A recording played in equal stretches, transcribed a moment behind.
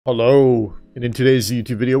Hello, and in today's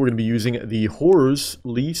YouTube video we're going to be using the Horror's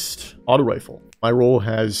Least auto rifle. My roll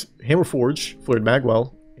has Hammer Forge, Flared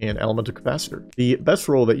Magwell, and Elemental Capacitor. The best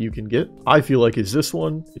roll that you can get, I feel like, is this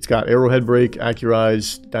one. It's got Arrowhead Break,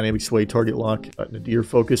 Accurize, Dynamic Sway, Target Lock, Nadir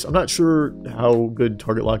Focus. I'm not sure how good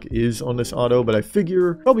Target Lock is on this auto, but I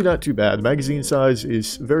figure probably not too bad. The magazine size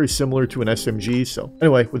is very similar to an SMG, so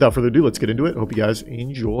anyway, without further ado, let's get into it. Hope you guys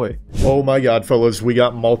enjoy. Oh my god, fellas, we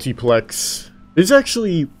got Multiplex. This is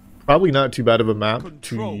actually probably not too bad of a map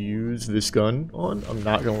to use this gun on, I'm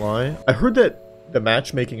not gonna lie. I heard that the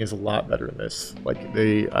matchmaking is a lot better in this. Like,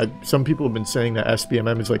 some people have been saying that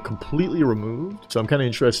SBMM is like completely removed, so I'm kind of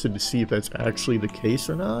interested to see if that's actually the case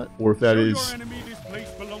or not, or if that is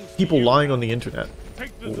people lying on the internet.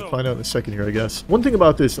 We'll find out in a second here, I guess. One thing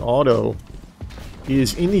about this auto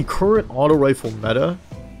is in the current auto rifle meta,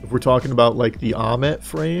 if we're talking about like the Ahmet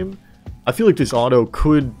frame, I feel like this auto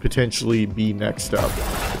could potentially be next up.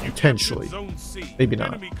 Potentially. Maybe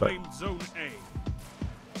not, but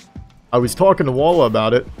I was talking to Walla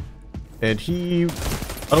about it, and I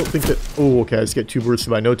don't think that... Oh, okay, I just get 2 bursts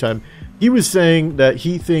by no time. He was saying that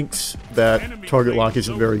he thinks that Target Lock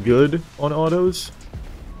isn't very good on autos,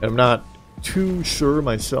 and I'm not too sure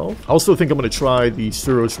myself. I also think I'm going to try the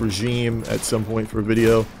Suros Regime at some point for a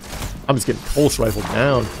video. I'm just getting pulse rifled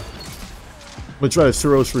down. I'm gonna try the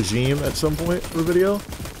Suros Regime at some point for a video.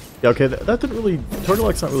 Yeah, okay, that didn't really... Target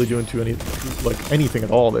Lock's not really doing anything at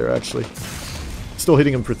all there, actually. Still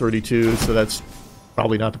hitting him for 32, so that's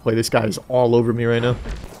probably not to play. This guy is all over me right now.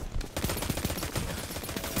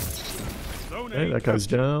 Okay, that guy's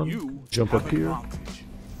down. Jump up here.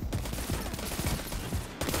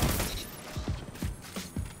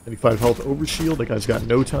 95 health overshield. That guy's got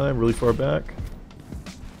no time, really far back.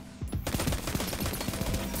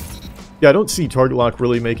 Yeah, I don't see Target Lock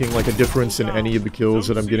really making like a difference in any of the kills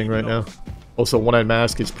that I'm getting right now. Also, One-Eyed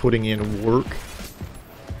Mask is putting in work.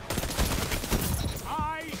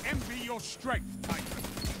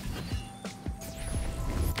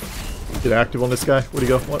 Get active on this guy. Where'd he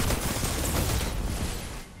go? What?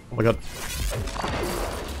 Oh my god.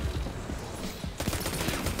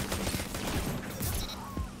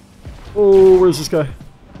 Oh, where's this guy?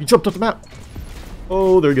 He jumped off the map.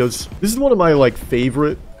 Oh, there he goes. This is one of my like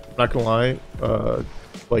favorite, not gonna lie,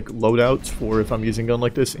 like loadouts for if I'm using a gun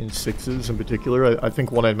like this in 6s in particular. I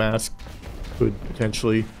think One-Eyed Mask could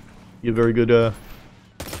potentially be a very good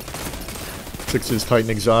 6s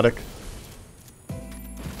Titan exotic.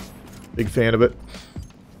 Big fan of it.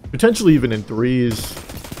 Potentially even in 3s.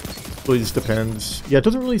 Really just depends. Yeah, it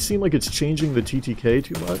doesn't really seem like it's changing the TTK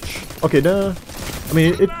too much. Okay, nah. I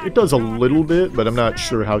mean, it does a little bit, but I'm not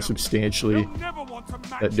sure how substantially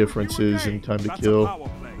that difference is in time to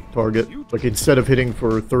kill. Target. Like, instead of hitting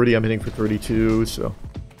for 30, I'm hitting for 32, so...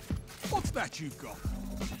 What's that you've got?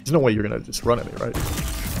 There's no way you're gonna just run at me, right?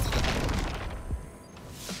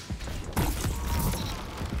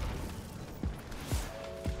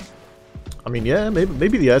 I mean, yeah,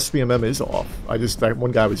 maybe the SBMM is off. That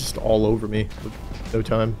one guy was just all over me with no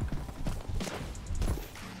time.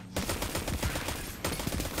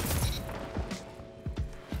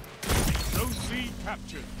 Zone C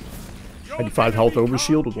captured. 95 health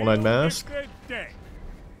overshield with One-Eyed Mask.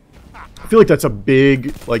 I feel like that's a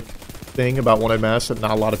big, like, thing about One-Eyed Mask that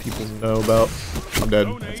not a lot of people know about. I'm dead.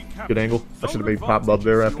 That's a good angle. I should have made pop bub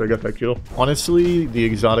there after I got that kill. Honestly, the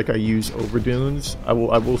exotic I use over Dunes, I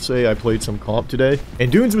will say I played some comp today,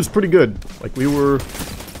 and Dunes was pretty good. Like,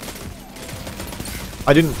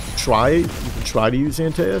 I didn't even try to use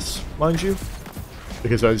Antaeus, mind you,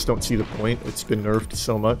 because I just don't see the point. It's been nerfed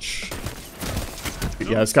so much. But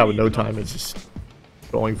yeah, this guy with no time is just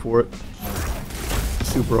going for it.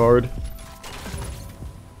 Super hard.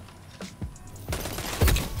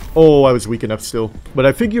 Oh, I was weak enough still. But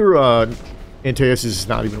I figure Antaeus is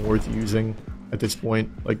not even worth using at this point.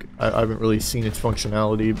 Like, I haven't really seen its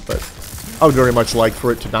functionality, but I would very much like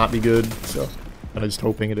for it to not be good. So I'm just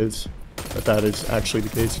hoping it is. That is actually the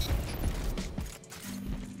case.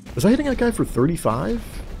 Was I hitting that guy for 35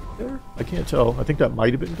 there? I can't tell. I think that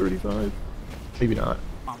might have been 35. Maybe not.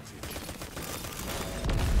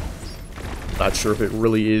 Not sure if it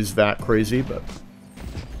really is that crazy, but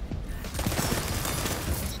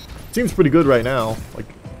seems pretty good right now, like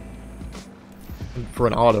for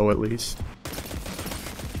an auto at least.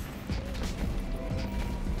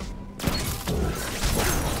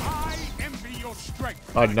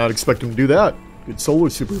 I did not expect him to do that. Good solo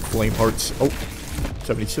super flame hearts. Oh,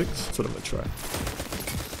 76. That's what I'm gonna try.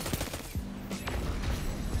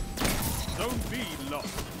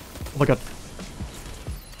 Oh my god.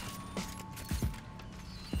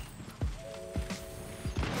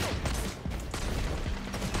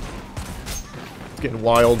 getting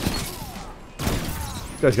wild.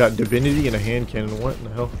 This guy's got divinity and a hand cannon. What in the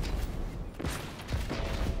hell?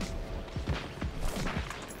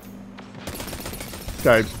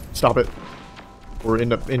 Guy, stop it. We're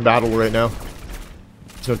in battle right now.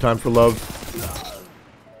 There's no time for love.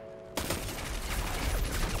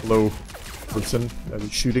 Hello, person that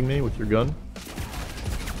is shooting me with your gun.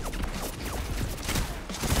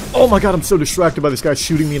 Oh my god, I'm so distracted by this guy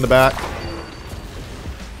shooting me in the back.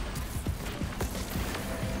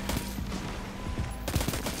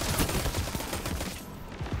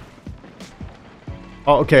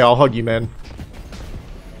 Oh, okay, I'll hug you, man.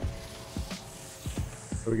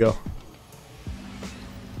 There we go.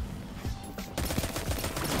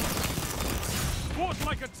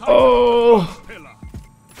 Oh!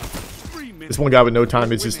 This one guy with no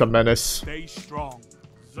time is just a menace. Stay strong.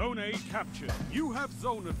 Zone A captured. You have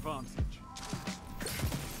zone advantage.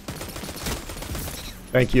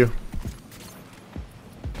 Thank you.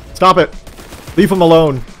 Stop it. Leave him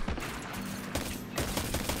alone.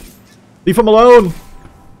 Leave him alone.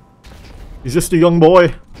 He's just a young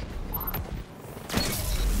boy.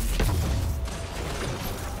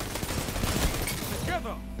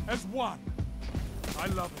 Together as one. I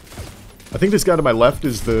love it. I think this guy to my left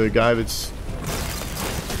is the guy that's...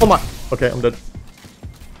 Oh my... Okay, I'm dead.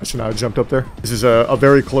 I should not have jumped up there. This is a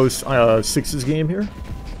very close sixes game here.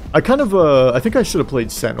 I kind of, I think I should have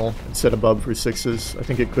played Sentinel instead of Bub for sixes. I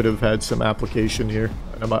think it could have had some application here.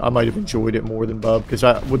 And I might have enjoyed it more than Bub. Because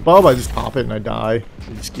with Bub, I just pop it and I die.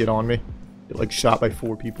 They just get on me. Get, like, shot by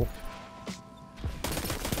 4 people.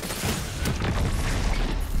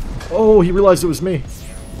 Oh, he realized it was me.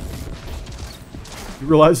 He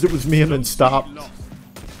realized it was me and then stopped.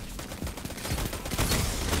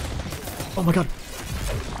 Oh my god.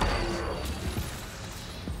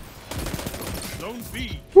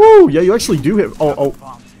 Woo! Yeah, you actually do hit. Oh.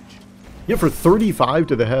 Yeah, for 35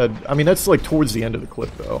 to the head. I mean, that's like towards the end of the clip,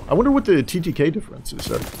 though. I wonder what the TTK difference is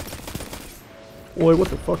there. Boy, what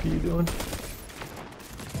the fuck are you doing?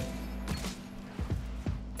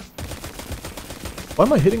 Why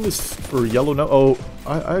am I hitting this for yellow? No, oh,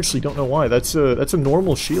 I actually don't know why. That's a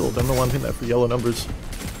normal shield. I don't know why I'm hitting that for yellow numbers.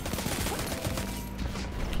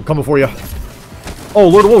 I'm coming for you. Oh,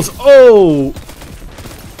 Lord of Wolves. Oh!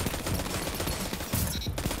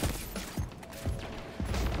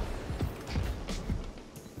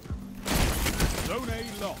 Zone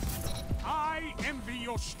A lost. I envy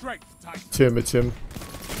your strength, Titan. It's him, it's him.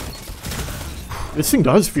 This thing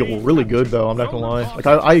does feel really good, though, I'm not gonna lie. Like,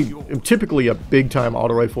 I am typically a big-time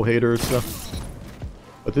auto rifle hater, so...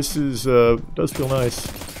 But this is, does feel nice.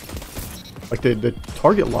 Like, the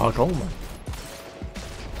target lock, oh my...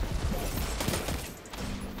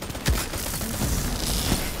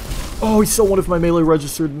 Oh, he still one if my melee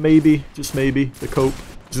registered, maybe. Just maybe. The cope.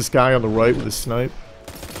 There's this guy on the right with a snipe.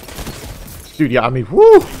 Dude, yeah, I mean,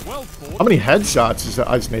 woo! How many headshots is that?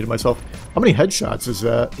 I just made it myself. How many headshots is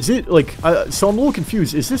that? Is it, like, so I'm a little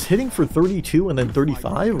confused. Is this hitting for 32 and then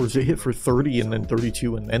 35? Or is it hit for 30 and then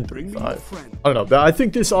 32 and then 35? I don't know. I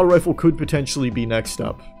think this auto rifle could potentially be next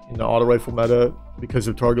up in the auto rifle meta because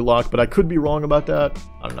of target lock, but I could be wrong about that.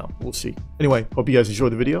 I don't know. We'll see. Anyway, hope you guys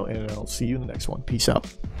enjoyed the video, and I'll see you in the next one. Peace out.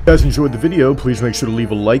 If you guys enjoyed the video, please make sure to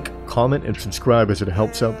leave a like, comment, and subscribe as it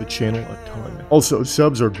helps out the channel a ton. Also,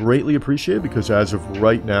 subs are greatly appreciated because as of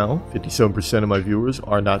right now, 57% of my viewers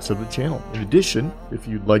are not subbed to the channel. In addition, if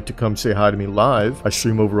you'd like to come say hi to me live, I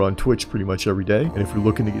stream over on Twitch pretty much every day. And if you're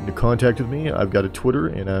looking to get into contact with me, I've got a Twitter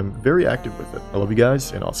and I'm very active with it. I love you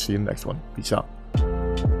guys, and I'll see you in the next one. Peace out.